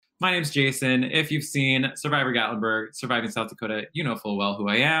My name's Jason. If you've seen Survivor Gatlinburg, Surviving South Dakota, you know full well who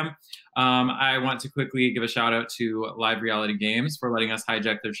I am. I want to quickly give a shout out to Live Reality Games for letting us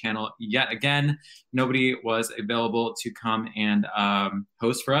hijack their channel yet again. Nobody was available to come and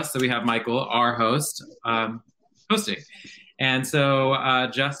host for us, so we have Michael, our host, hosting. And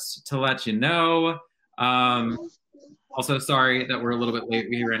so just to let you know, also sorry that we're a little bit late.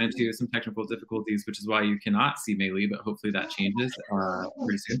 We ran into some technical difficulties, which is why you cannot see Maylee, but hopefully that changes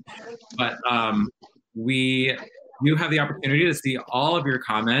pretty soon. But we do have the opportunity to see all of your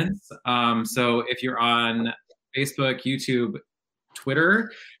comments. So if you're on Facebook, YouTube, Twitter,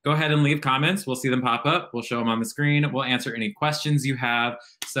 go ahead and leave comments. We'll see them pop up. We'll show them on the screen. We'll answer any questions you have.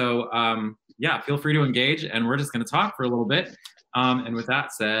 So yeah, feel free to engage, and we're just going to talk for a little bit. And with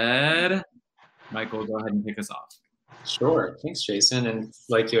that said, Michael, go ahead and kick us off. Sure. Thanks, Jason. And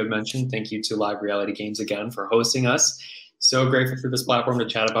like you had mentioned, thank you to Live Reality Games again for hosting us. So grateful for this platform to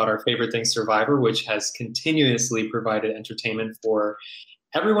chat about our favorite thing, Survivor, which has continuously provided entertainment for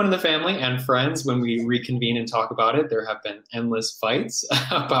everyone in the family and friends. When we reconvene and talk about it, there have been endless fights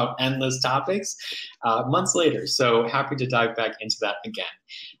about endless topics months later. So happy to dive back into that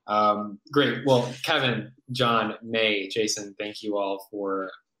again. Great. Well, Kevin, John, May, Jason, thank you all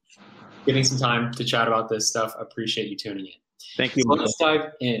for giving some time to chat about this stuff. Appreciate you tuning in. Thank you. So let's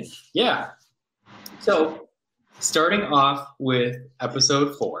dive in. Yeah. So starting off with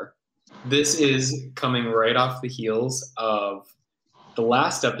episode 4, this is coming right off the heels of the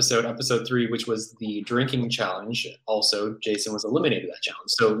last episode, episode 3, which was the drinking challenge. Also, Jason was eliminated that challenge.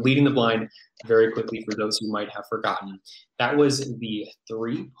 So leading the blind very quickly for those who might have forgotten. That was the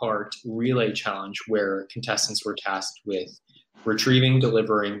 3-part relay challenge where contestants were tasked with retrieving,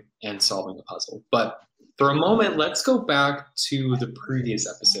 delivering, and solving a puzzle. But for a moment, let's go back to the previous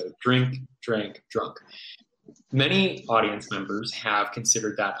episode, Drink, Drank, Drunk. Many audience members have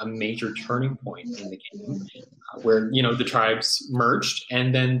considered that a major turning point in the game, where the tribes merged,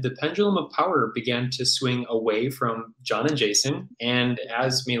 and then the pendulum of power began to swing away from John and Jason. And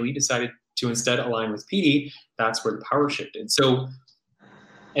as Maylee decided to instead align with Petey, that's where the power shifted. So,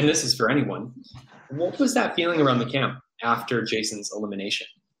 and this is for anyone, what was that feeling around the camp after Jason's elimination?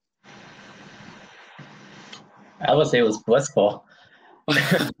 I would say it was blissful.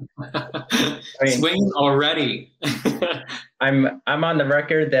 Swinging already. I'm on the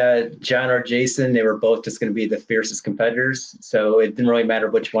record that John or Jason, they were both just going to be the fiercest competitors. So it didn't really matter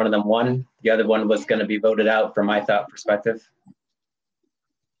which one of them won. The other one was going to be voted out from my thought perspective.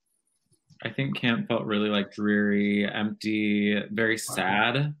 I think camp felt really like dreary, empty, very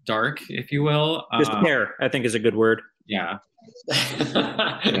sad, dark, if you will. Despair, I think, is a good word. Yeah.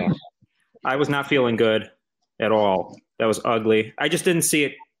 Yeah. I was not feeling good at all. That was ugly. I just didn't see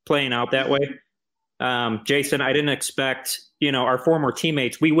it playing out that way. Jason, I didn't expect, our former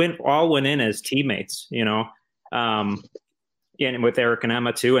teammates, we all went in as teammates, and with Eric and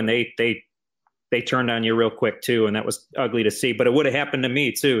Emma too, and they turned on you real quick too, and that was ugly to see, but it would have happened to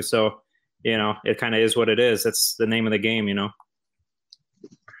me too. So, it kind of is what it is. That's the name of the game,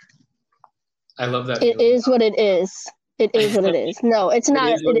 I love that. It is what it is. It is what it is. No, it's not.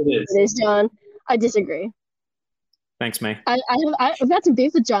 It is what it is, John. I disagree. Thanks, May. I've got some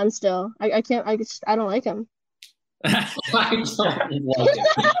beef with John still. I can't. I don't like him. I don't like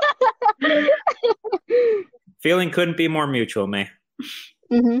him. Feeling couldn't be more mutual, May.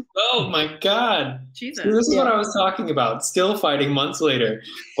 Mm-hmm. Oh my God. Jesus. This is what I was talking about. Still fighting months later.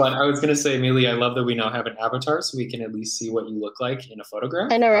 But I was going to say, Amelia, I love that we now have an avatar so we can at least see what you look like in a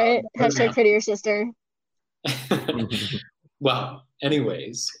photograph. I know, right? Hashtag prettier sister. Well,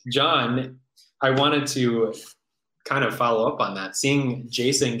 anyways, John, I wanted to kind of follow up on that. Seeing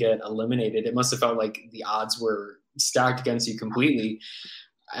Jason get eliminated, it must have felt like the odds were stacked against you completely,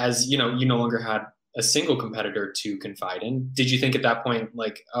 as you no longer had a single competitor to confide in. Did you think at that point,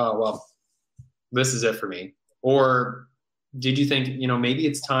 like, oh, well, this is it for me? Or did you think, maybe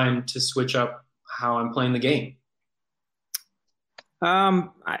it's time to switch up how I'm playing the game? I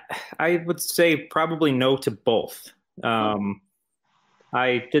would say probably no to both.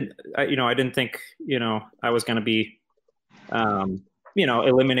 I didn't think, I was going to be,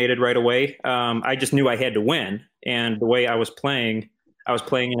 eliminated right away. I just knew I had to win. And the way I was playing at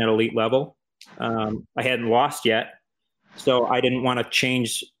elite level. I hadn't lost yet. So I didn't want to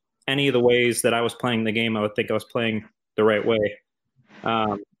change any of the ways that I was playing the game. I would think I was playing the right way.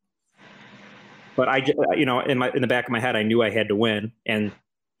 But I, in the back of my head, I knew I had to win. And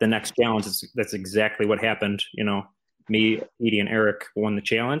the next challenge, that's exactly what happened. Me, Edie, and Eric won the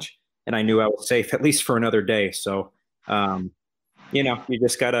challenge, and I knew I was safe at least for another day. So, you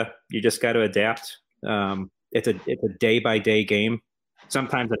just gotta adapt. It's a day by day game.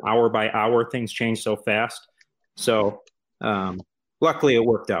 sometimes an hour by hour, things change so fast. So luckily it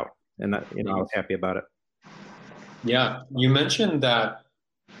worked out, and I was happy about it. Yeah, you mentioned that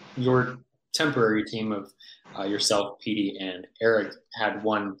your temporary team of yourself, Petey, and Eric had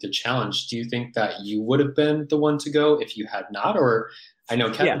won the challenge. Do you think that you would have been the one to go if you had not? Or I know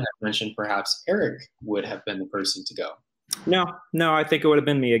Kevin had mentioned perhaps Eric would have been the person to go. No, I think it would have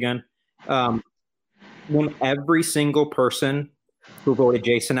been me again. When every single person who voted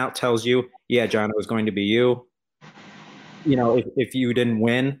Jason out tells you, yeah, John, it was going to be you. If you didn't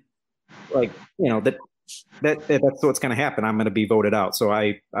win, that's what's going to happen. I'm going to be voted out. So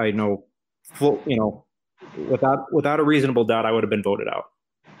I know without a reasonable doubt, I would have been voted out.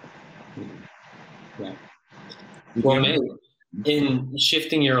 Yeah. Well, Nate, in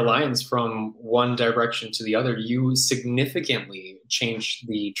shifting your alliance from one direction to the other, you significantly changed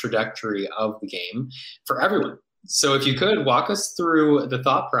the trajectory of the game for everyone. So if you could walk us through the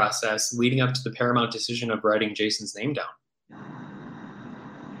thought process leading up to the paramount decision of writing Jason's name down.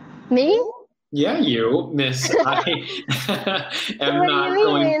 Me? Yeah, you, Miss. I am what not do you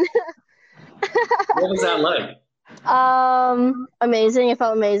going. mean? What was that like? Amazing. It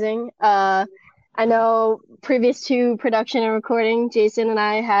felt amazing. I know previous to production and recording, Jason and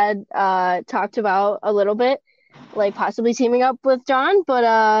I had talked about a little bit, like possibly teaming up with John,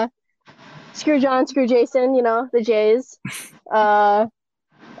 but screw John, screw Jason, the Jays. I'm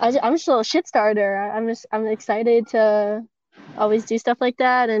just a little shit starter. I'm excited to always do stuff like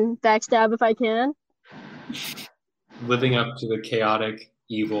that and backstab if I can. Living up to the chaotic,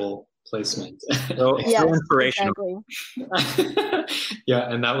 evil placement. So inspirational. Exactly.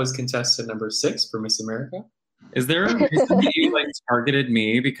 Yeah, and that was contestant number 6 for Miss America. Is there a reason that you targeted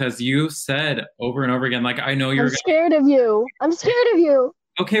me? Because you said over and over again, I know you're scared of you. I'm scared of you.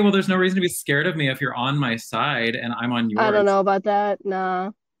 Okay, well, there's no reason to be scared of me if you're on my side and I'm on yours. I don't know about that.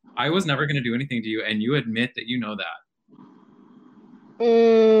 Nah. I was never going to do anything to you, and you admit that you know that.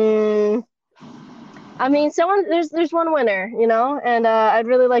 I mean, there's one winner, and I'd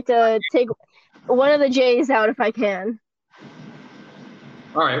really like to take one of the Jays out if I can.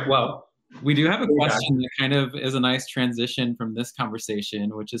 All right, well. We do have a question that kind of is a nice transition from this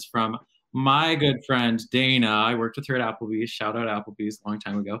conversation, which is from my good friend, Dana. I worked with her at Applebee's. Shout out Applebee's a long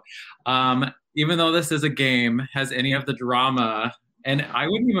time ago. Even though this is a game, has any of the drama, and I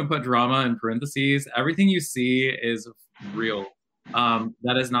wouldn't even put drama in parentheses, everything you see is real.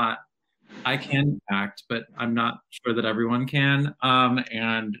 That is not, I can act, but I'm not sure that everyone can.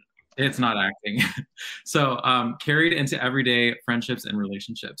 And it's not acting. So carried into everyday friendships and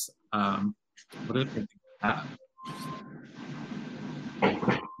relationships. What do you think of that?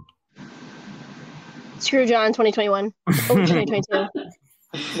 Screw John 2021.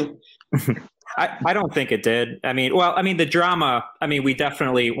 2022. I don't think it did. The drama, we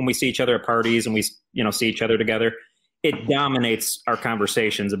definitely, when we see each other at parties and we, see each other together, it dominates our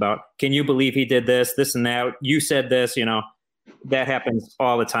conversations about, can you believe he did this and that? You said this, that happens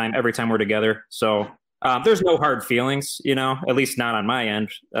all the time, every time we're together. So there's no hard feelings, at least not on my end.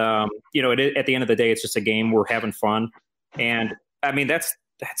 At the end of the day, it's just a game. We're having fun. And that's,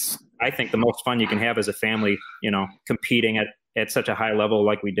 I think, the most fun you can have as a family, competing at such a high level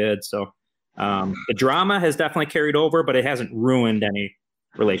like we did. So the drama has definitely carried over, but it hasn't ruined any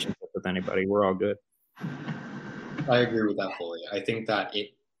relationship with anybody. We're all good. I agree with that fully. I think that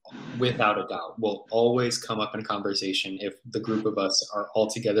it, without a doubt, will always come up in conversation if the group of us are all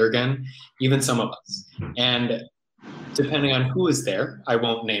together again, even some of us. And depending on who is there, I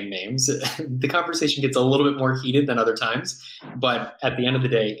won't name names, the conversation gets a little bit more heated than other times. But at the end of the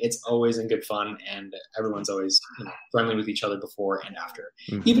day, it's always in good fun, and everyone's always friendly with each other before and after,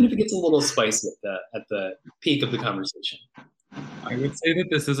 even if it gets a little spicy at the peak of the conversation. I would say that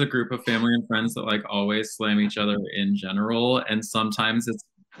this is a group of family and friends that always slam each other in general, and sometimes it's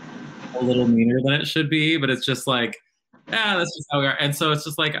a little meaner than it should be, but it's just that's just how we are. And so it's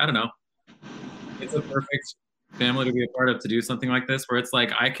just I don't know, it's a perfect family to be a part of, to do something like this where it's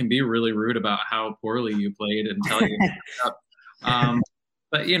I can be really rude about how poorly you played and tell you up.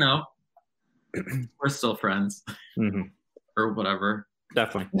 But we're still friends. Or whatever.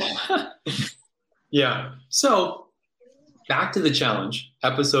 Definitely. Yeah. So back to the challenge,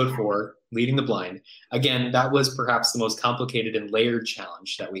 episode 4, Leading the Blind. Again, that was perhaps the most complicated and layered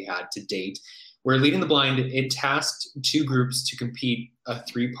challenge that we had to date, where Leading the Blind, it tasked 2 groups to compete a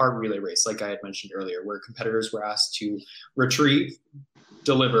 3-part relay race, like I had mentioned earlier, where competitors were asked to retrieve,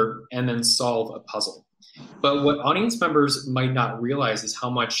 deliver, and then solve a puzzle. But what audience members might not realize is how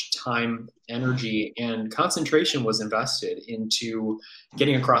much time, energy, and concentration was invested into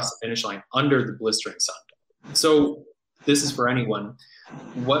getting across the finish line under the blistering sun. So this is for anyone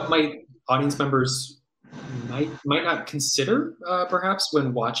what might audience members might not consider perhaps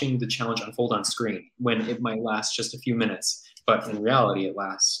when watching the challenge unfold on screen, when it might last just a few minutes, but in reality it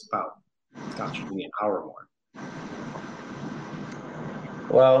lasts about, maybe an hour or more.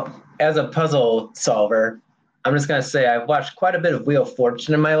 Well, as a puzzle solver, I'm just going to say I've watched quite a bit of Wheel of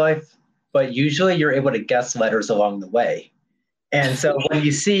Fortune in my life, but usually you're able to guess letters along the way. And so when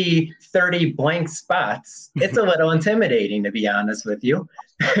you see 30 blank spots, it's a little intimidating, to be honest with you.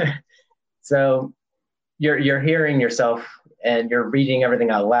 So you're hearing yourself and you're reading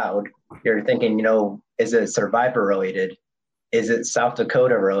everything out loud. You're thinking, is it Survivor related? Is it South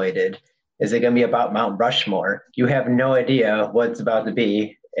Dakota related? Is it going to be about Mount Rushmore? You have no idea what it's about to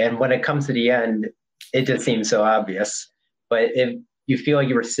be. And when it comes to the end, it just seems so obvious. But if you feel like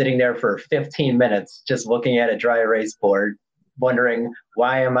you were sitting there for 15 minutes just looking at a dry erase board, wondering,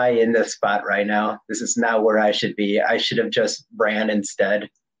 why am I in this spot right now? This is not where I should be. I should have just ran instead.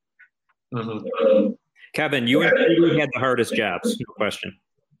 Mm-hmm. Kevin, you had the hardest jobs, no question.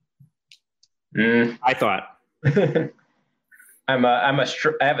 I thought. I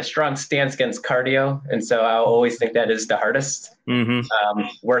have a strong stance against cardio, and so I'll always think that is the hardest. Mm-hmm.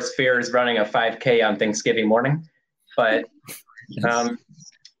 Worst fear is running a 5K on Thanksgiving morning. But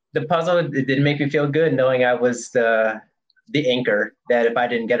the puzzle, it did make me feel good knowing I was the anchor, that if I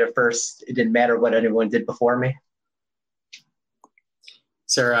didn't get it first, it didn't matter what anyone did before me.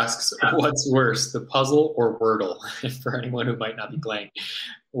 Sarah asks, what's worse, the puzzle or Wordle? For anyone who might not be playing,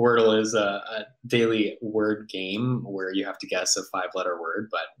 Wordle is a daily word game where you have to guess a 5-letter word,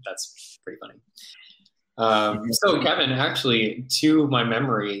 but that's pretty funny. So Kevin, actually, to my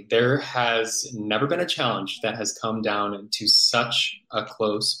memory, there has never been a challenge that has come down to such a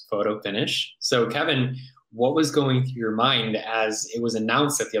close photo finish. So Kevin, what was going through your mind as it was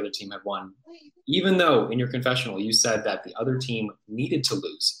announced that the other team had won? Even though in your confessional you said that the other team needed to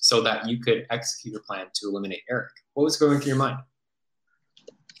lose so that you could execute your plan to eliminate Eric. What was going through your mind?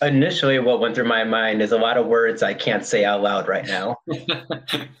 Initially, what went through my mind is a lot of words I can't say out loud right now.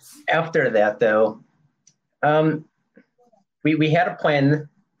 After that, though, we had a plan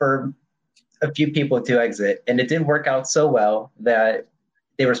for a few people to exit, and it did work out so well that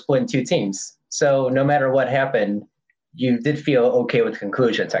they were split in 2 teams. So no matter what happened, you did feel okay with the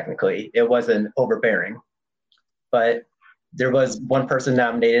conclusion, technically. It wasn't overbearing. But there was one person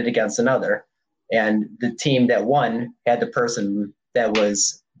nominated against another, and the team that won had the person that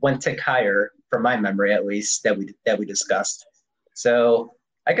was one tick higher, from my memory at least, that we discussed. So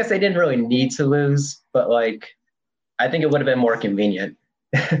I guess they didn't really need to lose, but I think it would have been more convenient.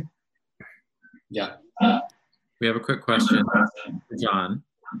 Yeah. We have a quick question for John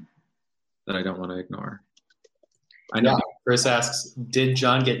that I don't want to ignore. I know. Chris asks, did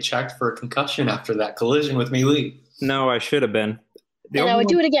John get checked for a concussion after that collision with Me Lee? No, I should have been. And I would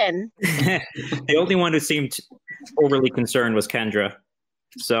do it again. The only one who seemed overly concerned was Kendra.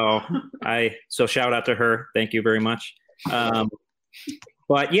 So shout out to her. Thank you very much.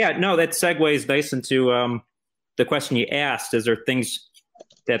 But yeah, no, that segues nice into the question you asked. Is there things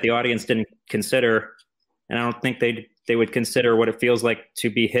that the audience didn't consider? And I don't think they would consider what it feels like to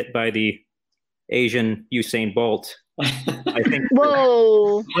be hit by the Asian Usain Bolt. I think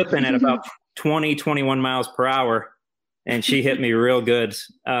Whoa. flipping at about 20, 21 miles per hour, and she hit me real good.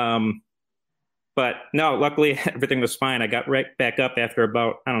 But no, luckily everything was fine. I got right back up after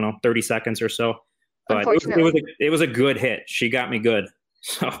about, 30 seconds or so. But it was a good hit. She got me good.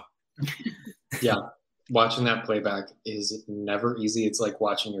 So yeah, watching that playback is never easy. It's like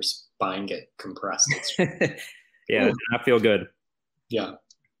watching your spine get compressed. Yeah, it did not feel good. Yeah.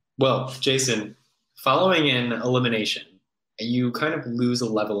 Well, Jason, following an elimination, you kind of lose a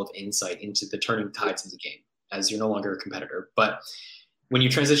level of insight into the turning tides of the game as you're no longer a competitor. But when you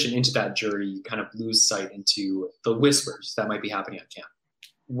transition into that jury, you kind of lose sight into the whispers that might be happening at camp.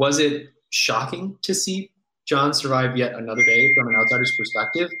 Was it shocking to see John survive yet another day from an outsider's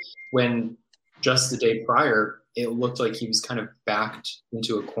perspective when just the day prior, it looked like he was kind of backed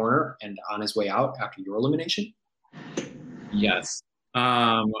into a corner and on his way out after your elimination? Yes.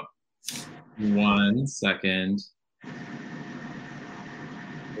 1 second.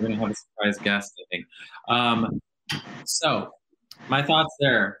 We're going to have a surprise guest, I think. So, my thoughts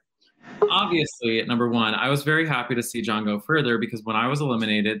there. Obviously, at number 1, I was very happy to see John go further because when I was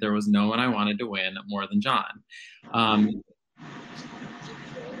eliminated, there was no one I wanted to win more than John.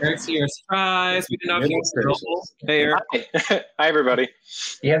 Eric's here, surprise. We didn't know if he was available. Hey, Eric. Hi, everybody.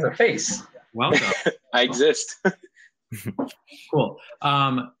 He has a face. Welcome. I exist. Cool.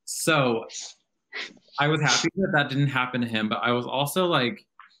 So I was happy that didn't happen to him, but I was also a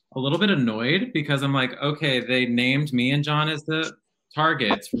little bit annoyed because I'm like, okay, they named me and John as the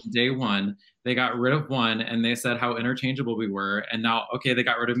targets from day one. They got rid of one, and they said how interchangeable we were. And now, okay, they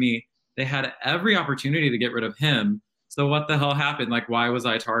got rid of me. They had every opportunity to get rid of him. So what the hell happened? Like, why was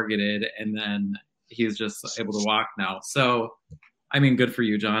I targeted? And then he's just able to walk now. So, I mean, good for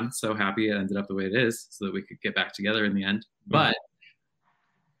you, John. So happy it ended up the way it is so that we could get back together in the end. But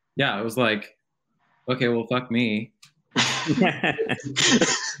yeah, it was like, okay, well, fuck me.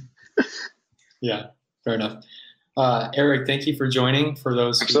 Yeah, fair enough. Eric, thank you for joining. For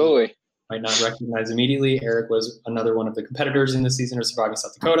those Absolutely. who might not recognize immediately, Eric was another one of the competitors in this season of Surviving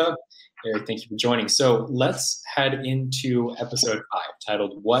South Dakota. Eric, thank you for joining. So let's head into episode 5,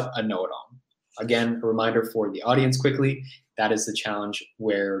 titled What a Know-It-All. Again, a reminder for the audience quickly, that is the challenge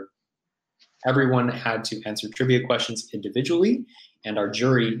where everyone had to answer trivia questions individually, and our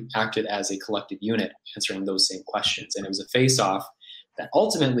jury acted as a collective unit answering those same questions. And it was a face-off that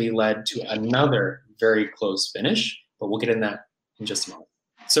ultimately led to another very close finish, but we'll get in that in just a moment.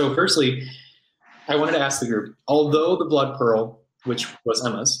 So firstly, I wanted to ask the group, although the blood pearl, which was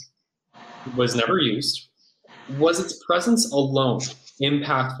Emma's, was never used, was its presence alone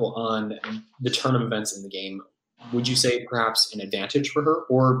impactful on the turn of events in the game? Would you say perhaps an advantage for her,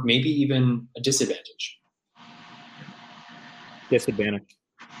 or maybe even a disadvantage? Disadvantage.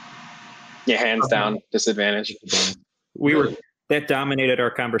 Yeah, hands down, disadvantage. That dominated our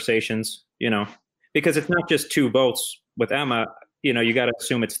conversations, because it's not just 2 votes with Emma. You got to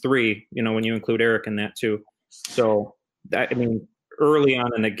assume it's 3, when you include Eric in that too. So early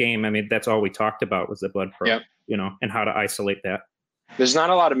on in the game, that's all we talked about was the blood pearl, Yep. And how to isolate that. There's not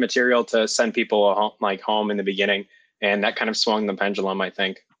a lot of material to send people home in the beginning, and that kind of swung the pendulum, I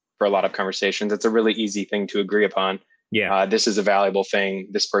think, for a lot of conversations. It's a really easy thing to agree upon. Yeah, this is a valuable thing.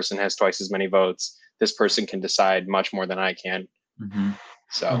 This person has twice as many votes. This person can decide much more than I can. Mm-hmm.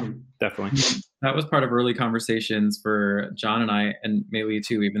 So definitely. That was part of early conversations for John and I, and Maylee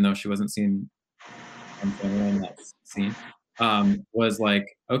too, even though she wasn't seen in that scene, was like,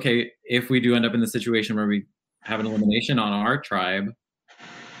 okay, if we do end up in the situation where we have an elimination on our tribe,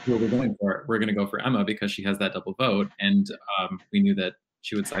 who are we going for? We're going to go for Emma because she has that double vote, and we knew that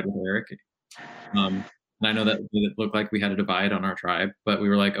she would side with Eric. And I know that it looked like we had a divide on our tribe, but we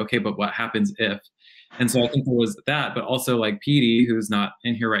were like, okay, but what happens if? And so I think there was that, but also like Petey, who's not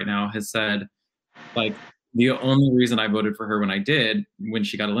in here right now, has said, like, the only reason I voted for her when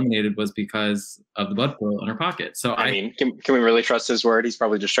she got eliminated, was because of the blood pearl in her pocket. So I mean, can we really trust his word? He's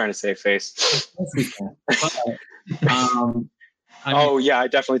probably just trying to save face. Yeah, I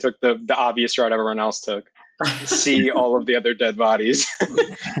definitely took the obvious route everyone else took. See all of the other dead bodies.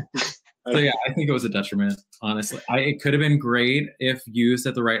 So yeah, I think it was a detriment, honestly. It could have been great if used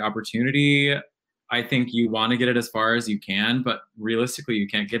at the right opportunity. I think you want to get it as far as you can, but realistically, you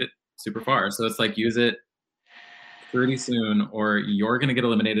can't get it super far. So it's like, use it pretty soon, or you're going to get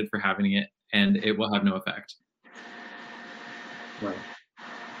eliminated for having it, and it will have no effect. Right.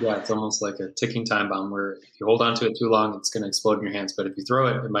 Yeah, it's almost like a ticking time bomb where if you hold on to it too long, it's going to explode in your hands. But if you throw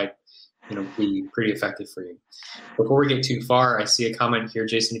it, it might be pretty effective for you. Before we get too far, I see a comment here.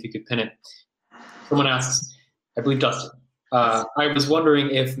 Jason, if you could pin it. Someone asks, I believe Dustin, I was wondering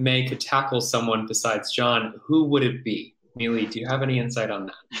if May could tackle someone besides John. Who would it be? Mealy, do you have any insight on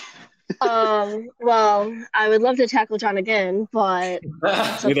that? Well, I would love to tackle John again, but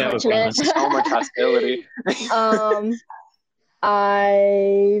it's unfortunate. So much hostility.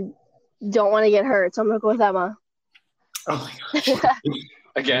 I don't want to get hurt, so I'm gonna go with Emma. Oh my gosh.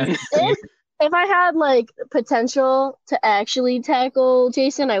 Again. If I had like potential to actually tackle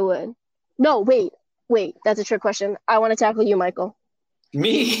Jason, I would. No, wait, that's a trick question. I want to tackle you, Michael.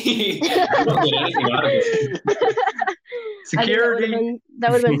 Me? I don't get anything out of it. Security.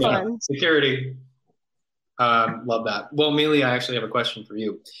 That would have been fun. Security. Love that. Well, Mealy, I actually have a question for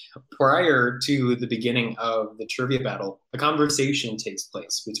you. Prior to the beginning of the trivia battle, a conversation takes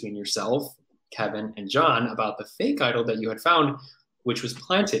place between yourself, Kevin, and John about the fake idol that you had found, which was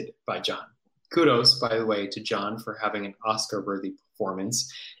planted by John. Kudos, by the way, to John for having an Oscar-worthy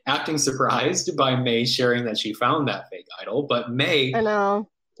performance, acting surprised by May sharing that she found that fake idol. But May, I know.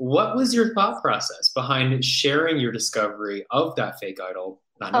 What was your thought process behind sharing your discovery of that fake idol,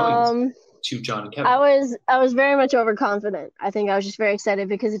 not knowing to John and Kevin? I was very much overconfident. I think I was just very excited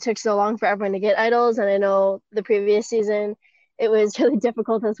because it took so long for everyone to get idols, and I know the previous season it was really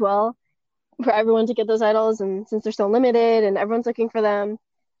difficult as well for everyone to get those idols, and since they're so limited and everyone's looking for them,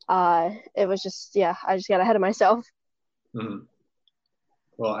 it was just I just got ahead of myself. Mm-hmm.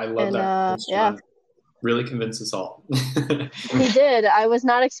 Well, I love that. Yeah, really convinced us all. He did. I was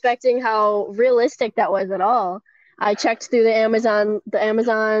not expecting how realistic that was at all. I checked through the Amazon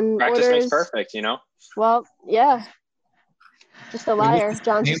practice orders. Makes perfect, Well, yeah. Just a liar.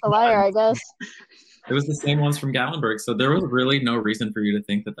 John's just a liar, I guess. It was the same ones from Gallenberg, so there was really no reason for you to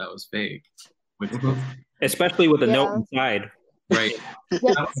think that that was fake. Which was, especially with a note inside. right.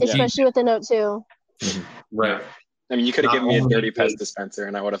 Yep, especially with the note too. Right. I mean, you could have given me a dirty Pez dispenser,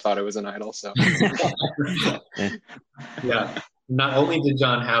 and I would have thought it was an idol. So, yeah. Not only did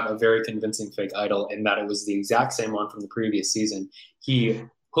John have a very convincing fake idol in that it was the exact same one from the previous season, he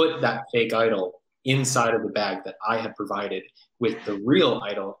put that fake idol inside of the bag that I had provided with the real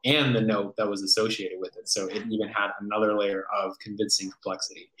idol and the note that was associated with it. So it even had another layer of convincing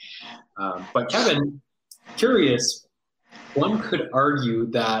complexity. But Kevin, curious, one could argue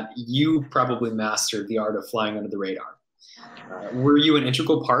that you probably mastered the art of flying under the radar. Were you an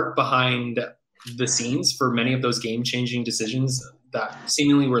integral part behind the scenes for many of those game-changing decisions that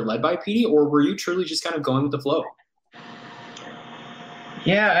seemingly were led by Petey, or were you truly just kind of going with the flow?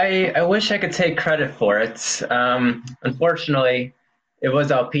 Yeah, I wish I could take credit for it. Unfortunately, it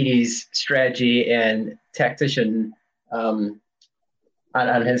was all Petey's strategy and tactician on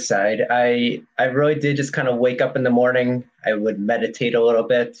his side. I really did just kind of wake up in the morning. I would meditate a little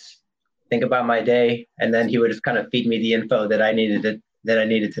bit, think about my day, and then he would just kind of feed me the info that I needed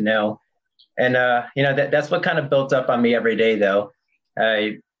to know. And that's what kind of built up on me every day, though.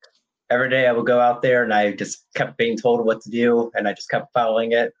 Every day I would go out there and I just kept being told what to do, and I just kept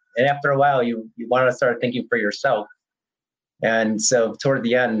following it. And after a while, you want to start thinking for yourself. And so toward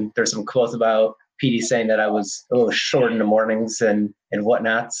the end, there's some quotes about Petey saying that I was a little short in the mornings and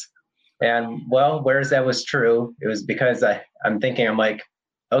whatnot. And well, whereas that was true, it was because I'm thinking, I'm like,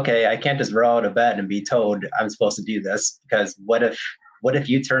 okay, I can't just roll out of bed and be told I'm supposed to do this, because what if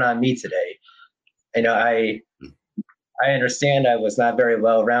you turn on me today? I understand I was not very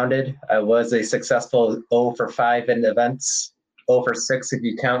well-rounded. I was a successful 0 for 5 in events, 0 for 6 if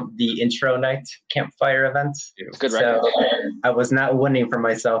you count the intro night campfire event. Good record. So I was not winning for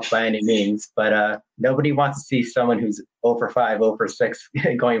myself by any means, but nobody wants to see someone who's 0 for 5, 0 for 6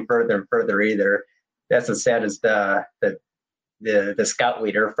 going further and further either. That's as sad as the scout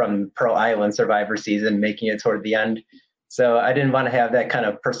leader from Pearl Island Survivor season making it toward the end. So I didn't want to have that kind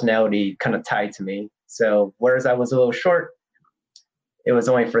of personality kind of tied to me. So whereas I was a little short, it was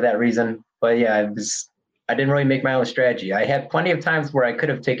only for that reason. But yeah, I didn't really make my own strategy. I had plenty of times where I could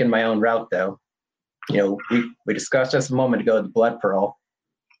have taken my own route, though. We discussed just a moment ago the Blood Pearl.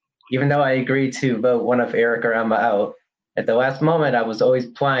 Even though I agreed to vote one of Eric or Emma out, at the last moment I was always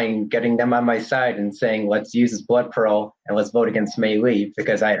playing, getting them on my side and saying, let's use this Blood Pearl and let's vote against Mei Lee,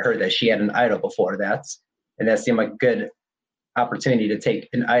 because I had heard that she had an idol before that. And that seemed like a good opportunity to take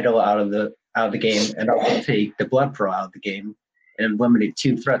an idol out of the game and also take the Blood Pearl out of the game and eliminate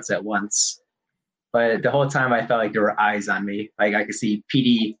 2 threats at once. But the whole time I felt like there were eyes on me. Like I could see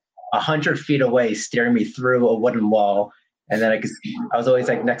PD 100 feet away staring me through a wooden wall. And then I was always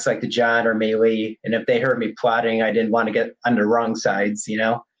like next to John or Mei Lee. And if they heard me plotting, I didn't want to get on the wrong sides,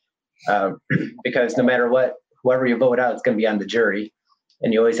 because no matter what, whoever you vote out is going to be on the jury.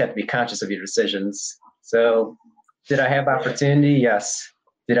 And you always have to be conscious of your decisions. So did I have opportunity? Yes.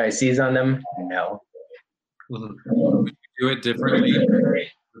 Did I seize on them? No. Would you do it differently the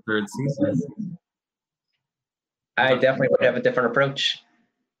third season? I definitely would have a different approach.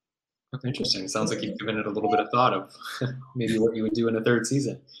 That's interesting. Sounds like you've given it a little bit of thought of maybe what you would do in a third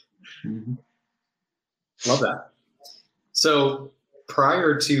season. Mm-hmm. Love that. So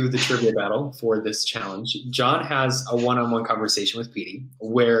prior to the trivia battle for this challenge, John has a one-on-one conversation with Petey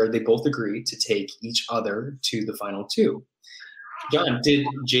where they both agree to take each other to the final 2. John, did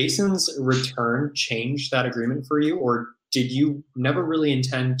Jason's return change that agreement for you, or did you never really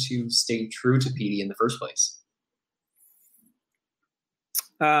intend to stay true to Petey in the first place?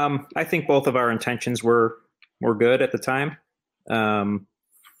 I think both of our intentions were good at the time. Yeah,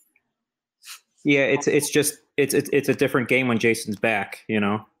 it's a different game when Jason's back.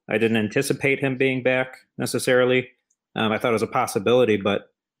 I didn't anticipate him being back necessarily. I thought it was a possibility, but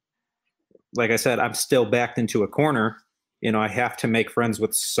like I said, I'm still backed into a corner. I have to make friends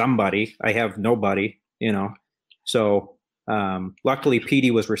with somebody. I have nobody. So luckily Petey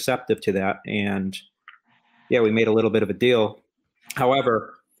was receptive to that, and yeah, we made a little bit of a deal.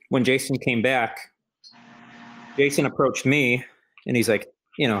 However, when Jason came back, Jason approached me and he's like,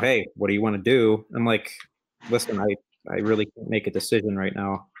 hey, what do you want to do? I'm like, listen, I really can't make a decision right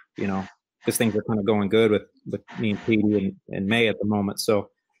now, because things are kind of going good with me and Petey and May at the moment. So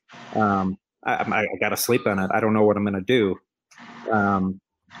I got to sleep on it. I don't know what I'm going to do.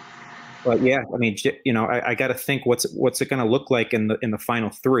 But yeah, I mean, I got to think what's it going to look like in the final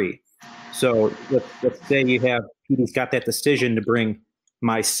 3. So let's say you have Petey's got that decision to bring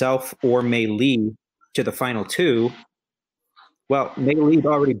myself or Mei Lee to the final 2. Well, May Lee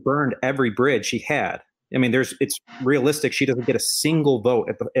already burned every bridge she had. I mean, it's realistic. She doesn't get a single vote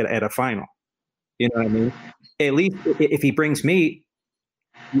at a final. You know what I mean? At least if he brings me,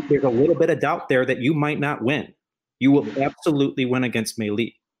 there's a little bit of doubt there that you might not win. You will absolutely win against May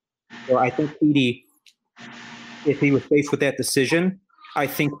Lee. So I think Petey, if he was faced with that decision, I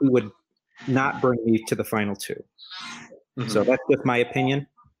think he would not bring me to the final two. Mm-hmm. So that's just my opinion.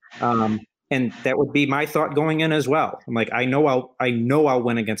 And that would be my thought going in as well. I'm like, I know I'll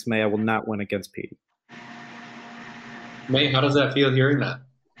win against May. I will not win against Petey. May, how does that feel hearing that?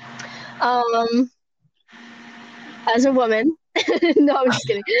 As a woman, no, I'm just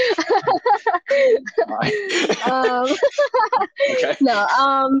kidding. Okay. No,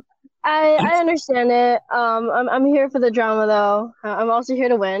 I understand it. I'm here for the drama though. I'm also here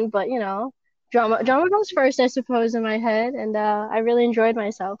to win, but you know, drama comes first, I suppose, in my head, and I really enjoyed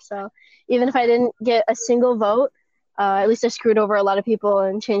myself. So even if I didn't get a single vote, at least I screwed over a lot of people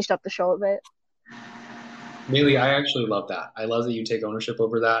and changed up the show a bit. Maylee, I actually love that. I love that you take ownership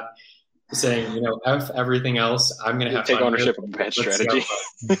over that, saying, you know, F everything else. I'm going to have take ownership of bad strategy.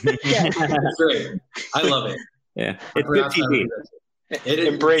 It's great. I love it. Yeah, it's good TV.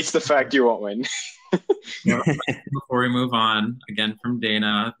 Embrace the fact you won't win. Before we move on, again from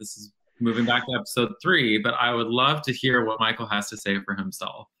Dana, this is moving back to episode 3, but I would love to hear what Michael has to say for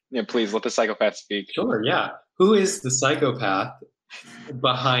himself. Yeah, please let the psychopath speak. Sure, yeah. Who is the psychopath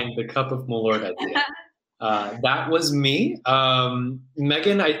behind the Cup of Malort idea? That was me.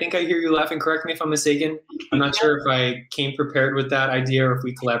 Megan, I think I hear you laughing. Correct me if I'm mistaken. I'm not sure if I came prepared with that idea or if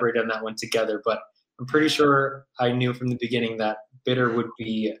we collaborated on that one together, but I'm pretty sure I knew from the beginning that Bitter would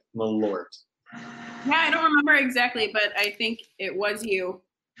be Malort. Yeah, I don't remember exactly, but I think it was you.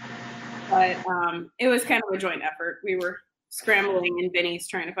 But it was kind of a joint effort. We were scrambling in Benny's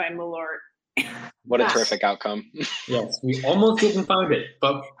trying to find Malort. What a terrific outcome. Yes, we almost didn't find it,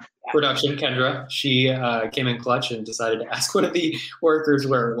 but production, Kendra, she came in clutch and decided to ask one of the workers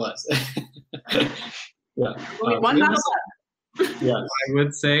where it was. Yeah. We won that one. Yes. I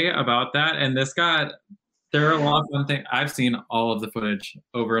would say about that, and there are a lot of fun things. I've seen all of the footage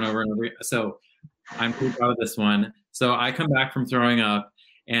over and over and over, so I'm pretty proud of this one. So I come back from throwing up,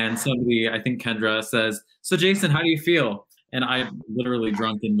 and somebody, I think Kendra, says, "So Jason, how do you feel?" And I literally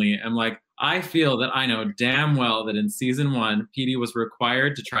drunkenly am like, I feel that I know damn well that in season 1, Petey was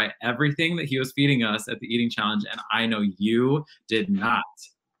required to try everything that he was feeding us at the eating challenge, and I know you did not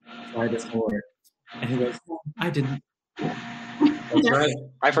try this more. And he goes, I didn't. That's right.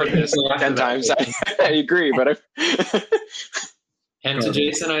 I've heard this 10 times. I agree, but And to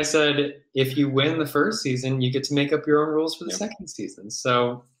Jason, I said, if you win the first season, you get to make up your own rules for the second season.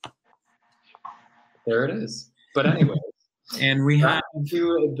 So there it is. But anyway. And we have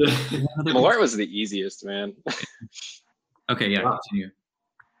Malort was the easiest, man. Okay, yeah, continue.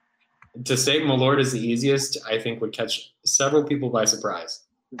 To say Malort is the easiest, I think would catch several people by surprise.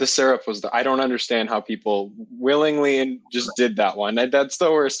 The syrup was I don't understand how people willingly and just did that one. That's the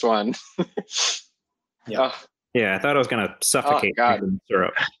worst one. Yeah. Yeah, I thought I was going to suffocate in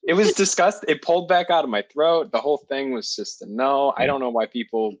syrup. It was disgusting. It pulled back out of my throat. The whole thing was just a no. I don't know why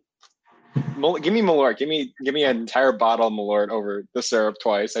people... Give me Malort. Give me an entire bottle of Malort over the syrup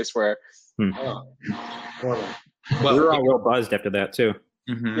twice. I swear. Oh. Well, we were all real buzzed after that too.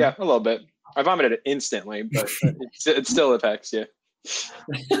 Mm-hmm. Yeah, a little bit. I vomited it instantly, but it still affects you.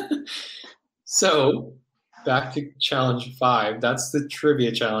 So, back to challenge 5. That's the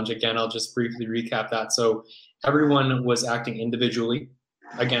trivia challenge. Again, I'll just briefly recap that. So, everyone was acting individually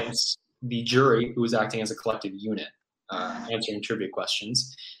against the jury, who was acting as a collective unit, answering trivia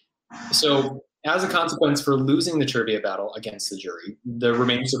questions. So, as a consequence for losing the trivia battle against the jury, the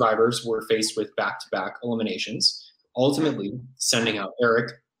remaining survivors were faced with back-to-back eliminations, ultimately sending out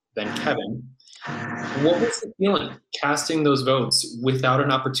Eric, then Kevin. What was the feeling casting those votes without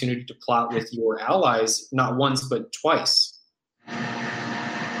an opportunity to plot with your allies, not once but twice?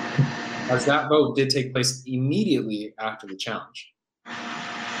 As that vote did take place immediately after the challenge.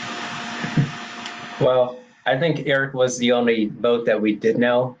 Well, I think Eric was the only vote that we did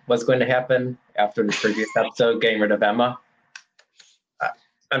know was going to happen after the previous episode, getting rid of Emma.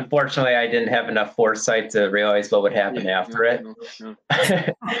 Unfortunately, I didn't have enough foresight to realize what would happen after it. No.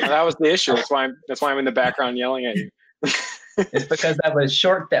 That was the issue. That's why I'm in the background yelling at you. It's because I was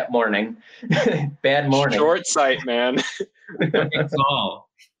short that morning. Bad morning. Short sight, man. It's all.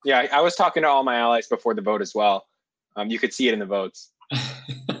 Yeah, I was talking to all my allies before the vote as well. You could see it in the votes.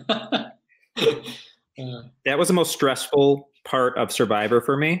 That was the most stressful part of Survivor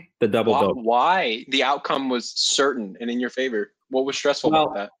for me, the double vote. Why? The outcome was certain and in your favor. What was stressful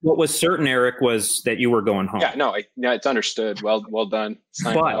about that? What was certain, Eric, was that you were going home. Yeah, no, it's understood. Well done.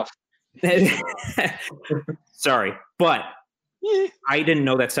 Signed off. Sorry, but I didn't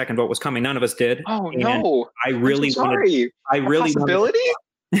know that second vote was coming. None of us did. Oh no! I really I'm so sorry. I really possibility.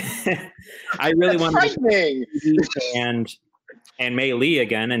 I really That's wanted frightening. and Mei Lee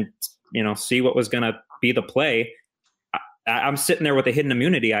again, and see what was going to be the play. I'm sitting there with a hidden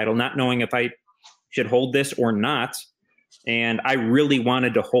immunity idol, not knowing if I should hold this or not. And I really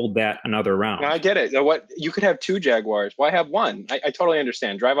wanted to hold that another round. No, I get it. What, you could have 2 Jaguars. Why have 1? I totally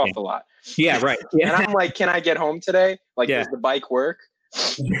understand. Drive off the lot. Yeah, right. Yeah. And I'm like, can I get home today? Like, does the bike work?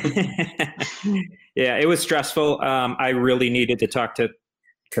 Yeah, it was stressful. I really needed to talk to,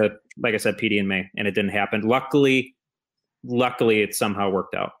 like I said, PD and May, and it didn't happen. Luckily, it somehow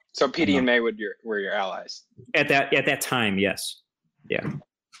worked out. So PD and May were your allies at that time. Yes. Yeah.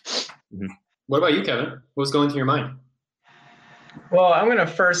 Mm-hmm. What about you, Kevin? What was going through your mind? Well, I'm going to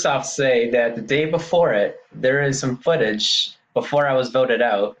first off say that the day before it, there is some footage before I was voted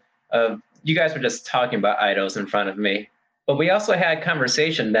out of you guys were just talking about idols in front of me. But we also had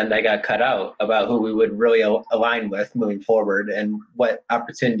conversation then that got cut out about who we would really align with moving forward and what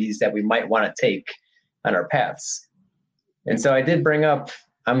opportunities that we might want to take on our paths. And so I did bring up,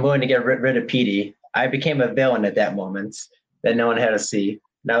 I'm willing to get rid of PD. I became a villain at that moment that no one had to see.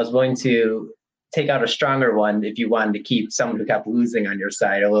 And I was willing to take out a stronger one if you wanted to keep someone who kept losing on your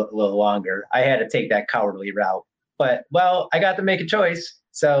side a little longer. I had to take that cowardly route. But, well, I got to make a choice,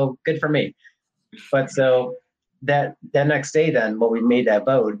 so good for me. But so that next day then, when we made that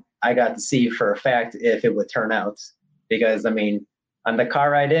vote, I got to see for a fact if it would turn out. Because, I mean, on the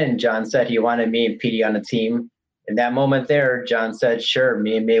car ride in, John said he wanted me and PD on the team. In that moment there, John said, sure,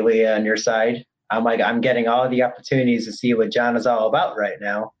 me and Melia on your side. I'm like, I'm getting all the opportunities to see what John is all about right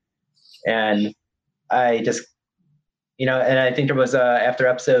now. And I just, and I think there was after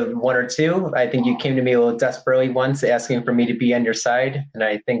episode 1 or 2, I think you came to me a little desperately once asking for me to be on your side. And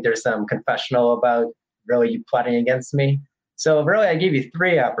I think there's some confessional about really you plotting against me. So really, I gave you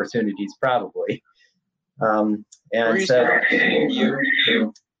 3 opportunities probably. And so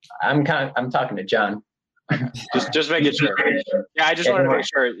I'm talking to John. Just making sure. Yeah, I just wanted to make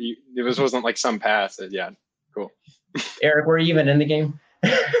sure this wasn't like some pass. Yeah, cool. Eric, were you even in the game?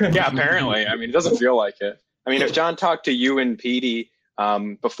 Yeah, apparently. I mean, it doesn't feel like it. I mean, if John talked to you and PD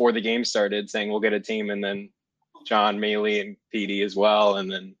before the game started saying we'll get a team, and then John, Melee, and PD as well,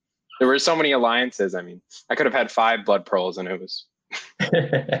 and then there were so many alliances. I mean, I could have had 5 blood pearls and it was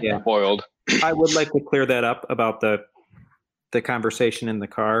boiled. I would like to clear that up about the conversation in the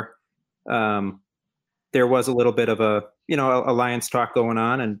car. There was a little bit of a alliance talk going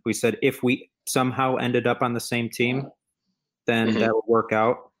on, and we said if we somehow ended up on the same team, then that would work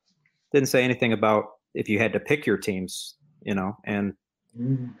out. Didn't say anything about if you had to pick your teams, and I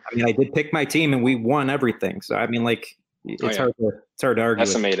mean, I did pick my team and we won everything. So I mean, like it's hard to argue.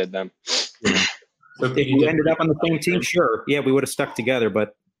 Estimated them. So if we ended up on the same team, sure, yeah, we would have stuck together.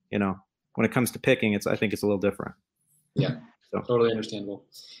 But when it comes to picking, I think it's a little different. Yeah, totally understandable.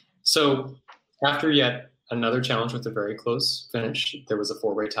 So after yet another challenge with a very close finish, there was a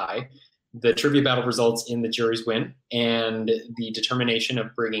 4-way tie. The trivia battle results in the jury's win and the determination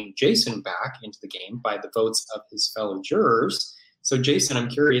of bringing Jason back into the game by the votes of his fellow jurors. So, Jason, I'm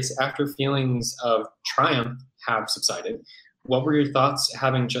curious, after feelings of triumph have subsided, what were your thoughts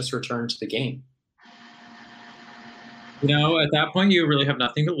having just returned to the game? At that point, you really have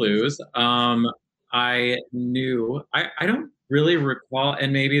nothing to lose. I knew, I don't really recall,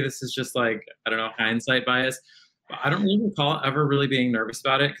 and maybe this is just like, I don't know, hindsight bias, but I don't really recall ever really being nervous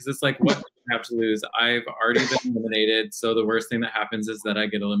about it because it's like, what do I have to lose? I've already been eliminated, so the worst thing that happens is that I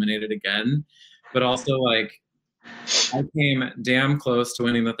get eliminated again. But also, like, I came damn close to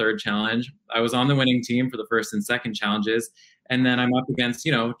winning the 3rd challenge. I was on the winning team for the 1st and 2nd challenges, and then I'm up against,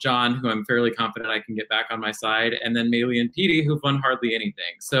 John, who I'm fairly confident I can get back on my side, and then Melee and PD, who've won hardly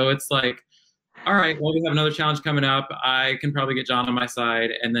anything. So it's like, all right, well, we have another challenge coming up. I can probably get John on my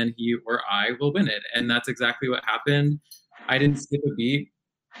side, and then he or I will win it. And that's exactly what happened. I didn't skip a beat.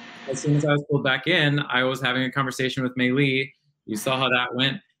 As soon as I was pulled back in, I was having a conversation with Mei Lee. You saw how that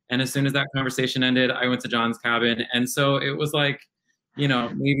went. And as soon as that conversation ended, I went to John's cabin. And so it was like,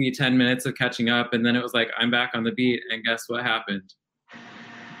 maybe 10 minutes of catching up. And then it was like, I'm back on the beat. And guess what happened?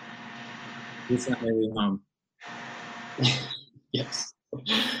 He sent Mei Lee home. Yes.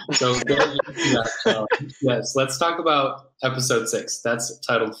 So yes, let's talk about episode 6. That's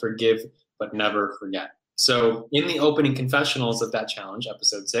titled Forgive But Never Forget. So in the opening confessionals of that challenge,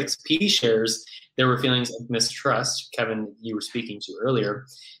 episode 6, PD shares there were feelings of mistrust, Kevin, you were speaking to earlier,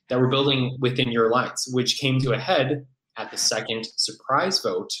 that were building within your alliance, which came to a head at the second surprise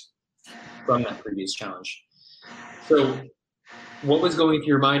vote from that previous challenge. So what was going through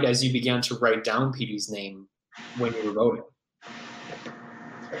your mind as you began to write down Petey's name when you were voting?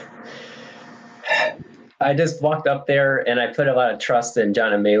 I just walked up there and I put a lot of trust in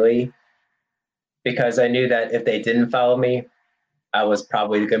John and Maylee because I knew that if they didn't follow me, I was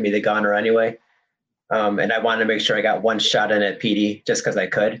probably going to be the goner anyway. And I wanted to make sure I got one shot in at Petey just because I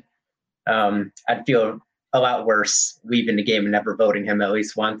could. I'd feel a lot worse leaving the game and never voting him at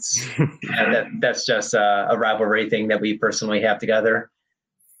least once. And that's just a rivalry thing that we personally have together.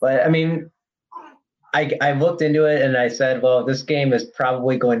 But I mean, I looked into it and I said, well, this game is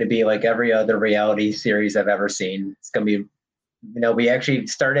probably going to be like every other reality series I've ever seen. It's going to be, we actually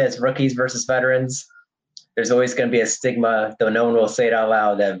started as rookies versus veterans. There's always going to be a stigma, though no one will say it out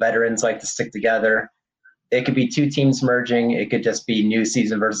loud, that veterans like to stick together. It could be two teams merging. It could just be new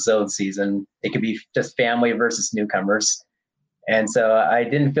season versus old season. It could be just family versus newcomers. And so I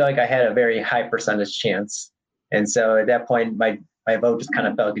didn't feel like I had a very high percentage chance. And so at that point, my vote just kind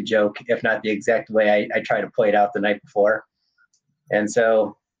of felt like a joke, if not the exact way I tried to play it out the night before. And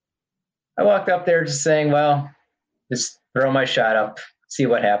so I walked up there just saying, well, just throw my shot up, see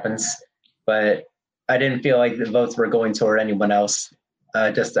what happens. But I didn't feel like the votes were going toward anyone else,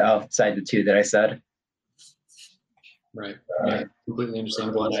 just outside the two that I said. Right. Yeah, completely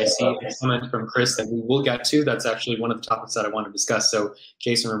understandable. And I see a comment from Chris that we will get to. That's actually one of the topics that I want to discuss. So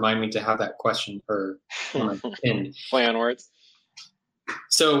Jason, remind me to have that question or pinned. Play on words.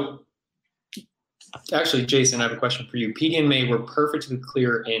 So actually, Jason, I have a question for you. Petey and May were perfectly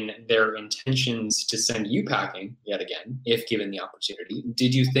clear in their intentions to send you packing yet again, if given the opportunity.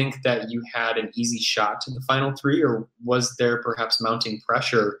 Did you think that you had an easy shot to the final three, or was there perhaps mounting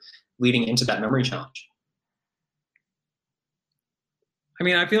pressure leading into that memory challenge? I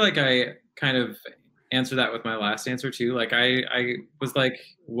mean, I feel like I kind of answered that with my last answer too. Like I was like,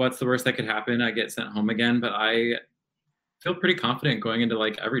 what's the worst that could happen? I get sent home again, but I feel pretty confident going into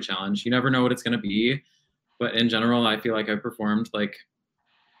like every challenge. You never know what it's going to be, but in general, I feel like I performed like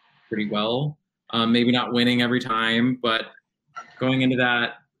pretty well. Maybe not winning every time, but going into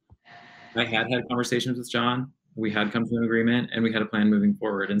that, I had conversations with John. We had come to an agreement and we had a plan moving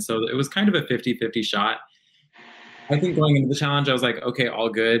forward. And so it was kind of a 50-50 shot. I think going into the challenge, I was like, okay, all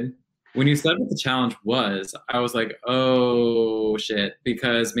good. When you said what the challenge was, I was like, oh shit,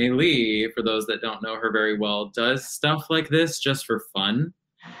 because Mei Lee, for those that don't know her very well, does stuff like this just for fun.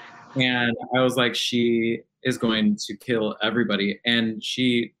 And I was like, she is going to kill everybody. And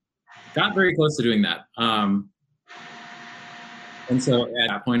she got very close to doing that. And so at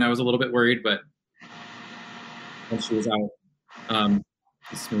that point, I was a little bit worried, but when she was out,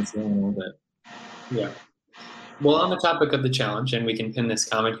 smooth sailing a little bit. Yeah. Well, on the topic of the challenge, and we can pin this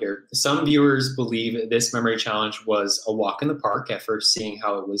comment here, some viewers believe this memory challenge was a walk in the park at first seeing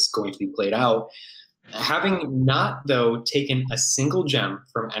how it was going to be played out. Having not, though, taken a single gem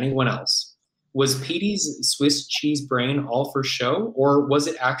from anyone else, was Petey's Swiss cheese brain all for show, or was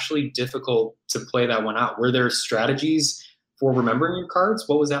it actually difficult to play that one out? Were there strategies for remembering your cards?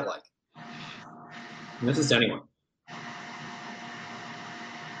 What was that like? And this is to anyone.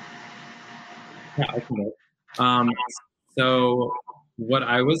 Yeah, I can go. So what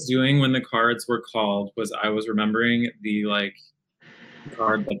I was doing when the cards were called was I was remembering the like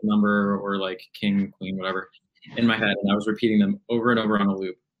card like number or like king, queen, whatever in my head, and I was repeating them over and over on a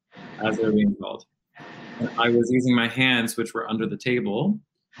loop as they were being called. And I was using my hands, which were under the table,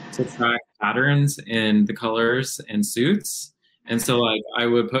 to track patterns in the colors and suits. And so like I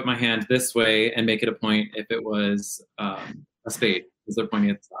would put my hand this way and make it a point if it was a spade, because they're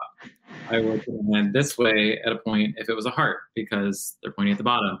pointing at the top. I would put my hand this way at a point if it was a heart, because they're pointing at the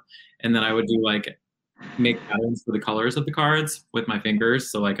bottom. And then I would do like make patterns for the colors of the cards with my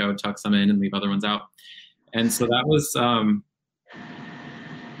fingers. So like I would tuck some in and leave other ones out. And so that was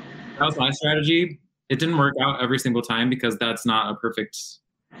my strategy. It didn't work out every single time because that's not a perfect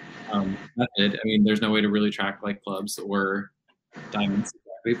method. I mean, there's no way to really track like clubs or diamonds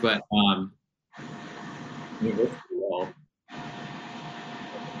exactly, but it worked pretty well.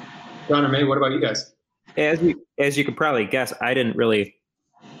 John or May, what about you guys? As you could probably guess, I didn't really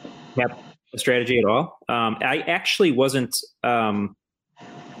have a strategy at all. I actually wasn't. I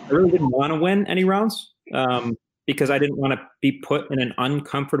really didn't want to win any rounds because I didn't want to be put in an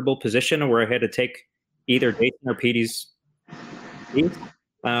uncomfortable position where I had to take either Jason or Petey's team.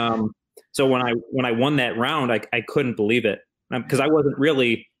 So when I won that round, I couldn't believe it because I wasn't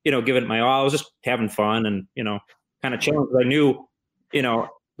really giving it my all. I was just having fun and kind of chilling. I knew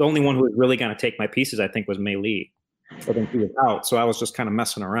the only one who was really going to take my pieces, I think, was Mei Lee. But then he was out, so I was just kind of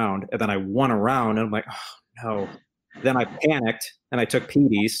messing around. And then I won a round, and I'm like, oh, no. Then I panicked and I took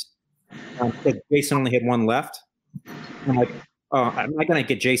Petey's. Jason only had one left. I'm like, oh, I'm not going to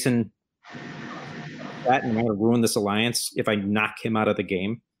get Jason that, and I'm going to ruin this alliance if I knock him out of the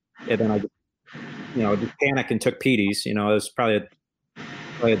game. And then I, just panicked and took Petey's. It was probably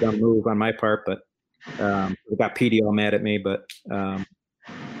a dumb move on my part, but I got Petey all mad at me. But I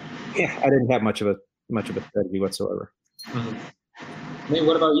didn't have much of a strategy whatsoever. Mm-hmm. Nate,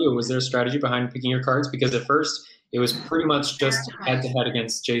 what about you? Was there a strategy behind picking your cards? Because at first it was pretty much just head-to-head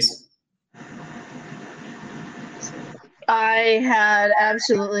against Jason. I had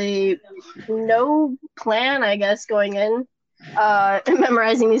absolutely no plan, I guess, going in.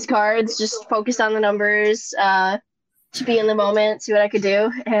 Memorizing these cards, just focused on the numbers, to be in the moment, see what I could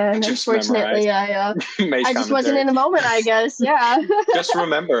do. And Just unfortunately, I just wasn't in the moment, I guess. Yeah. Just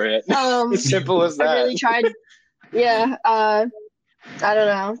remember it. As simple as that. I really tried. Yeah. I don't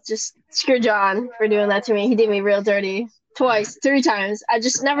know. Just screw John for doing that to me. He did me real dirty twice, 3 times. I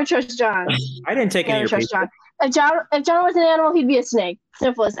just never trust John. I didn't take any of your trust John. If John was an animal, he'd be a snake.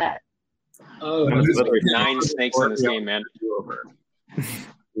 Simple as that. Oh, there's literally 9 snakes in this game, man.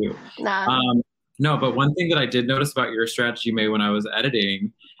 Nah. No, but one thing that I did notice about your strategy, May, when I was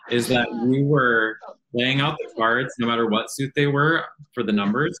editing, is that you were laying out the cards, no matter what suit they were, for the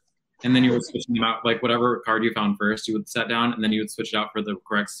numbers, and then you were switching them out. Like whatever card you found first, you would set down, and then you would switch it out for the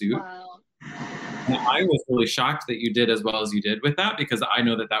correct suit. Wow. And I was really shocked that you did as well as you did with that, because I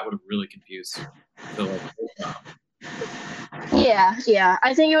know that would have really confused. So, Yeah.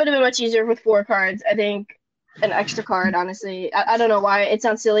 I think it would have been much easier with 4 cards. I think an extra card, honestly. I don't know why. It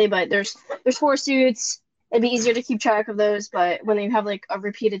sounds silly, but there's 4 suits. It'd be easier to keep track of those, but when you have like a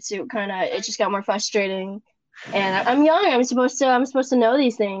repeated suit, it just got more frustrating. And I'm young. I'm supposed to know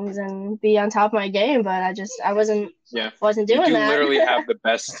these things and be on top of my game, but I wasn't doing that. You literally have the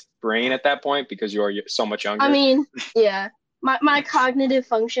best brain at that point because you're so much younger. I mean, yeah. My cognitive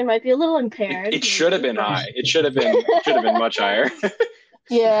function might be a little impaired. It should have been high. It should have been much higher.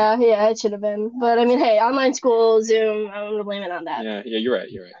 Yeah, it should have been. But I mean, hey, online school, Zoom, I'm gonna blame it on that. Yeah, you're right.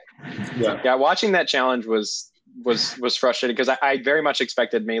 Yeah, watching that challenge was frustrating because I very much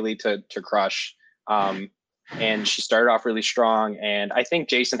expected Maylee to crush. And she started off really strong, and I think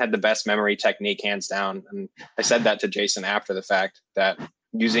Jason had the best memory technique, hands down. And I said that to Jason after the fact, that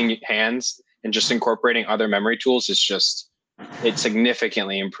using hands and just incorporating other memory tools it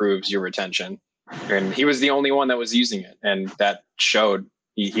significantly improves your retention. And he was the only one that was using it, and that showed.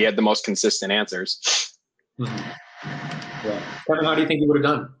 He had the most consistent answers. Mm-hmm. Yeah. Kevin, how do you think you would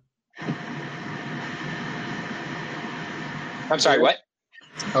have done? I'm sorry, what?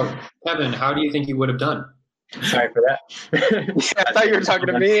 Oh, Kevin, how do you think you would have done? Sorry for that. I thought you were talking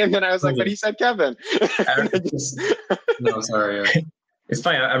to me, and then I was like, but he said Kevin. No, sorry. It's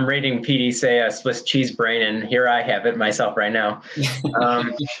funny. I'm rating PD say a Swiss cheese brain, and here I have it myself right now.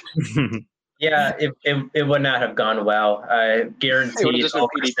 Yeah, it would not have gone well. I guarantee. I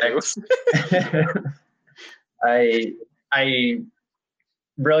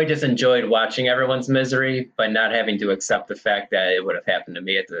really just enjoyed watching everyone's misery, but not having to accept the fact that it would have happened to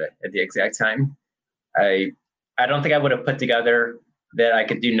me at the exact time. I don't think I would have put together that I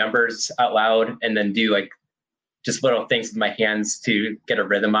could do numbers out loud and then do like just little things with my hands to get a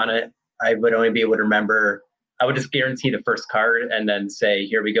rhythm on it. I would only be able to remember. I would just guarantee the first card and then say,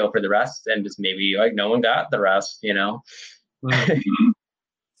 here we go for the rest. And just maybe like no one got the rest,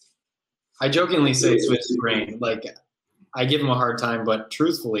 I jokingly say Swiss brain. Like I give him a hard time, but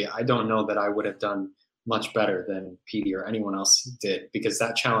truthfully, I don't know that I would have done much better than PD or anyone else did, because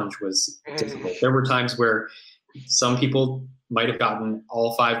that challenge was difficult. There were times where some people might have gotten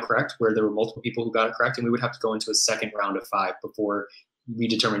all 5 correct, where there were multiple people who got it correct, and we would have to go into a second round of 5 before we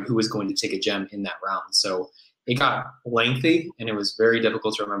determined who was going to take a gem in that round. So it got lengthy and it was very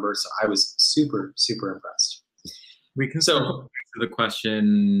difficult to remember. So I was super, super impressed. We can answer the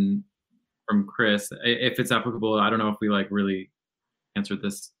question from Chris, if it's applicable. I don't know if we really answered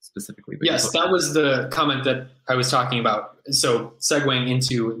this specifically. But yes, that was the comment that I was talking about. So segueing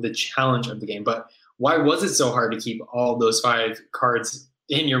into the challenge of the game, but why was it so hard to keep all those 5 cards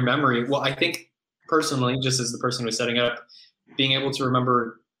in your memory? Well, I think personally, just as the person who was setting it up, being able to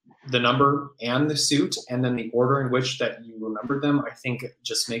remember the number and the suit and then the order in which that you remembered them, I think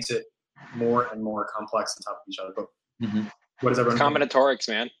just makes it more and more complex on top of each other. But what does everyone combinatorics,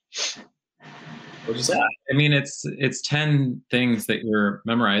 man? What'd you say? I mean, it's 10 things that you're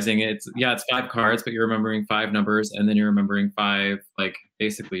memorizing. It's 5 cards, but you're remembering 5 numbers, and then you're remembering 5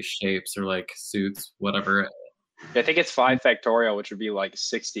 basically shapes or suits, whatever. I think it's 5 factorial, which would be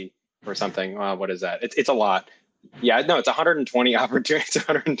 60 or something. What is that? It's a lot. Yeah, no, it's 120 opportunities,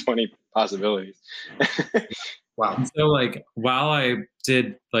 120 possibilities. Wow. And so like while I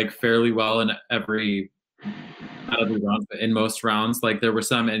did like fairly well in every out of the rounds, but in most rounds, like there were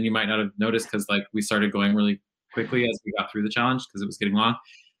some, and you might not have noticed because like we started going really quickly as we got through the challenge because it was getting long.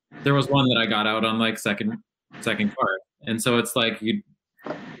 There was one that I got out on like second card, and so it's like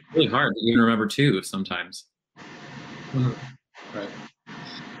really hard to even remember two sometimes. Mhm. Right.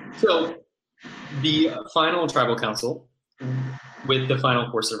 So the final tribal council with the final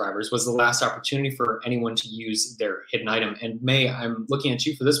 4 survivors was the last opportunity for anyone to use their hidden item. And May, I'm looking at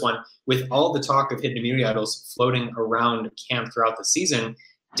you for this one. With all the talk of hidden immunity idols floating around camp throughout the season,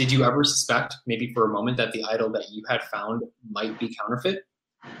 did you ever suspect, maybe for a moment, that the idol that you had found might be counterfeit?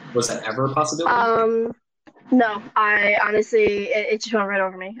 Was that ever a possibility? No, I honestly, it just went right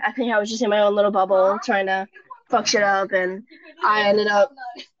over me. I think I was just in my own little bubble trying to fuck shit up, and I ended up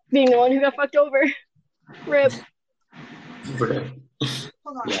being the one who got fucked over. Rip. Yeah.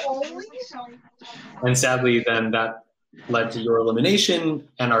 And sadly, then that led to your elimination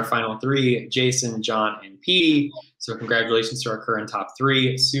and our final 3, Jason, John, and Petey. So congratulations to our current top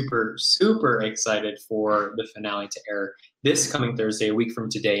 3. Super, super excited for the finale to air this coming Thursday, a week from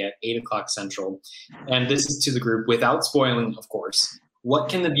today at 8 o'clock Central. And this is to the group, without spoiling, of course. What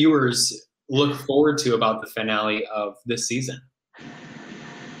can the viewers look forward to about the finale of this season?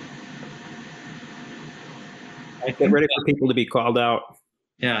 I get ready for people to be called out.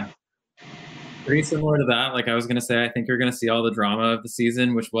 Yeah. Pretty similar to that. Like I was going to say, I think you're going to see all the drama of the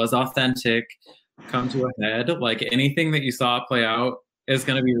season, which was authentic, come to a head. Like anything that you saw play out is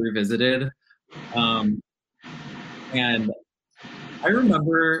going to be revisited. And I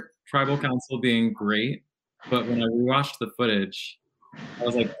remember Tribal Council being great, but when I rewatched the footage, I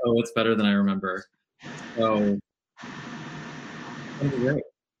was like, oh, it's better than I remember. So it's going to be great.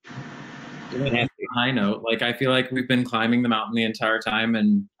 High note. Like I feel like we've been climbing the mountain the entire time,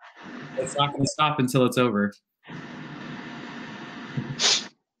 and it's not going to stop until it's over.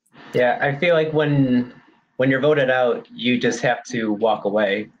 Yeah, I feel like when you're voted out, you just have to walk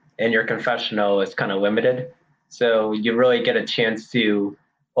away, and your confessional is kind of limited. So you really get a chance to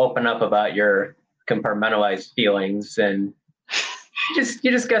open up about your compartmentalized feelings, and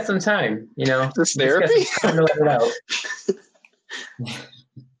you just get some time, you know. This You just get therapy? some time to let it out.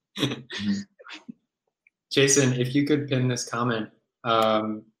 Jason, if you could pin this comment,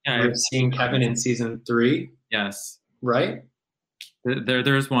 we're seeing Kevin in season 3. Yes. Right?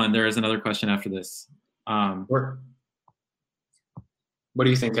 There's one. There is another question after this. What do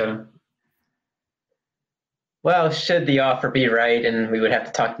you think, Kevin? Well, should the offer be right, and we would have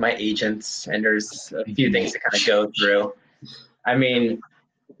to talk to my agents, and there's a few things to kind of go through. I mean,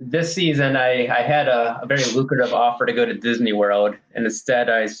 this season I had a very lucrative offer to go to Disney World, and instead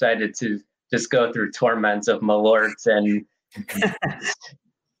I decided to just go through torments of Malort and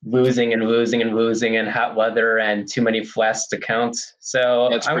losing in hot weather and too many flasks to count.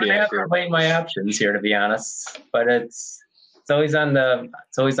 So I'm gonna have to weigh my options here, to be honest. But it's always on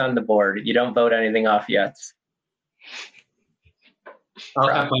the board. You don't vote anything off yet. I'll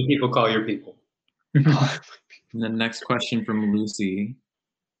have my people call your people. And the next question from Lucy.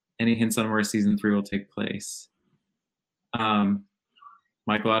 Any hints on where season 3 will take place?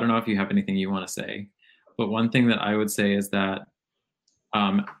 Michael, I don't know if you have anything you want to say, but one thing that I would say is that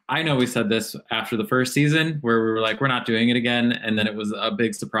I know we said this after the first season where we were like, we're not doing it again. And then it was a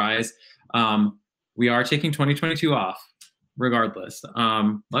big surprise. We are taking 2022 off regardless.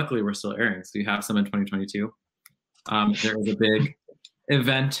 Luckily, we're still airing, so you have some in 2022. There is a big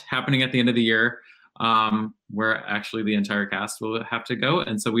event happening at the end of the year where actually the entire cast will have to go.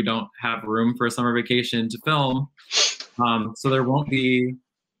 And so we don't have room for a summer vacation to film. So there won't be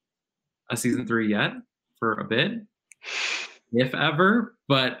a season 3 yet for a bit, if ever,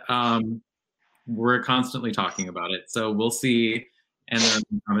 but we're constantly talking about it. So we'll see. And there are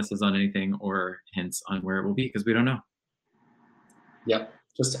no promises on anything or hints on where it will be because we don't know. Yep,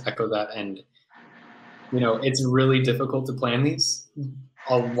 just to echo that. And, you know, it's really difficult to plan these.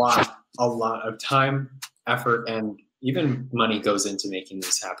 A lot of time, effort, and even money goes into making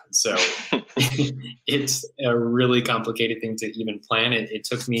this happen. So it's a really complicated thing to even plan. It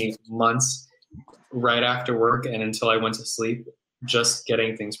took me months right after work and until I went to sleep, just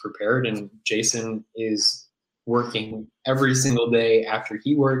getting things prepared. And Jason is working every single day after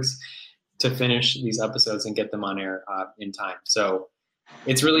he works to finish these episodes and get them on air in time. So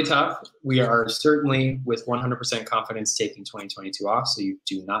it's really tough. We are certainly with 100% confidence taking 2022 off, so you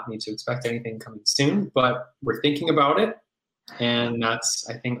do not need to expect anything coming soon, but we're thinking about it, and that's,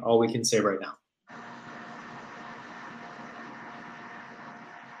 I think, all we can say right now.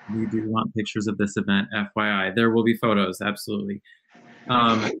 We do want pictures of this event, FYI. There will be photos, absolutely.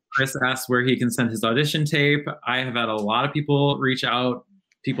 Chris asked where he can send his audition tape. I have had a lot of people reach out,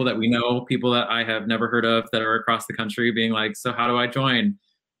 people that we know, people that I have never heard of that are across the country being like, so how do I join?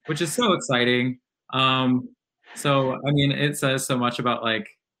 Which is so exciting. So, I mean, it says so much about like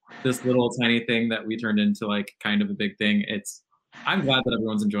this little tiny thing that we turned into like kind of a big thing. I'm glad that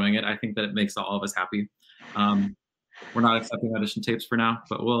everyone's enjoying it. I think that it makes all of us happy. We're not accepting audition tapes for now,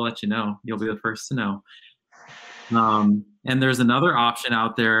 but we'll let you know. You'll be the first to know. And there's another option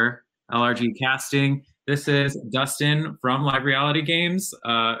out there, LRG Casting. This is Dustin from Live Reality Games,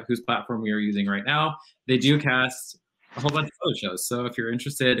 whose platform we are using right now. They do cast a whole bunch of other shows. So if you're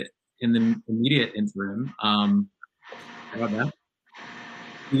interested in the immediate interim, how about that?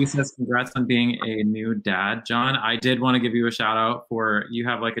 He says, congrats on being a new dad. John, I did want to give you a shout out for, you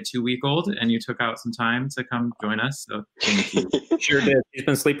have like a 2-week-old and you took out some time to come join us. So thank you. Sure did. He's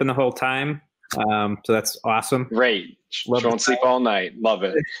been sleeping the whole time. So that's awesome. Great. Don't sleep all night. Love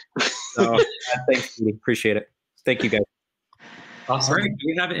it. So, thanks, Judy. Appreciate it. Thank you, guys. Awesome. All right. Do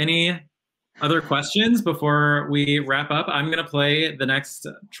we have any other questions before we wrap up? I'm going to play the next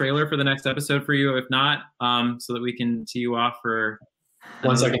trailer for the next episode for you. If not, so that we can tee you off for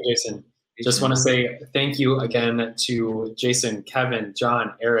 1 second, Jason. Just want to say thank you again to Jason, Kevin,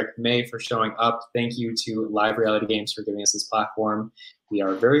 John, Eric, May for showing up. Thank you to Live Reality Games for giving us this platform. We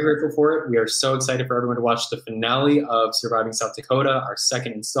are very grateful for it. We are so excited for everyone to watch the finale of Surviving South Dakota, our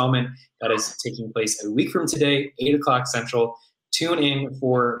second installment that is taking place a week from today, 8 o'clock Central. Tune in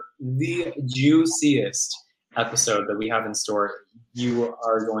for the juiciest episode that we have in store. You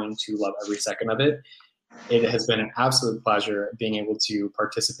are going to love every second of it. It has been an absolute pleasure being able to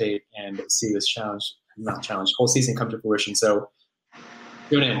participate and see this whole season come to fruition. So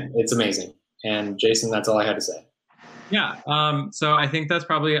tune in. It's amazing. And Jason, that's all I had to say. Yeah. So I think that's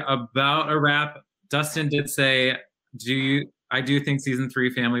probably about a wrap. Dustin did say, I do think season 3,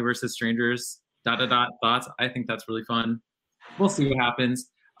 Family versus Strangers, ... thoughts. I think that's really fun. We'll see what happens.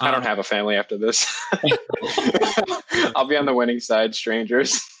 I don't have a family after this. I'll be on the winning side,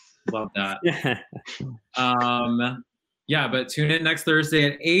 Strangers. Love that. Yeah, but tune in next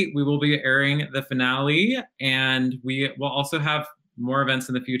Thursday at 8. We will be airing the finale, and we will also have more events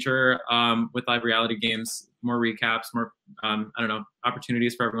in the future with Live Reality Games, more recaps, more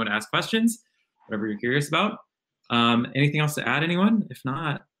opportunities for everyone to ask questions, whatever you're curious about. Anything else to add, anyone? If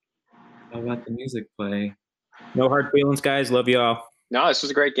not, I'll let the music play. No hard feelings, guys. Love you all. No, this was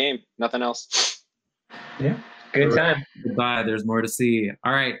a great game. Nothing else. Yeah, good time. Goodbye. There's more to see.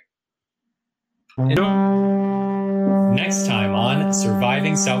 All right. Next time on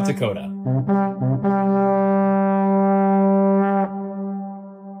Surviving South Dakota.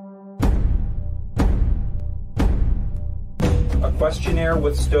 A questionnaire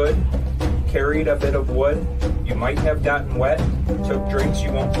withstood, carried a bit of wood, you might have gotten wet, took drinks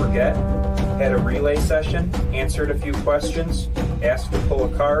you won't forget, had a relay session, answered a few questions, asked to pull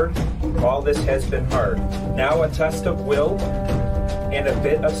a card. All this has been hard. Now a test of will and a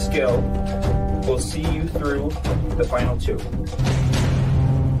bit of skill will see you through the final 2.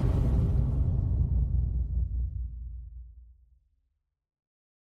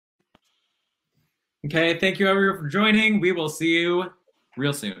 Okay, thank you everyone for joining. We will see you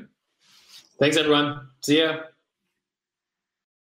real soon. Thanks, everyone. See ya.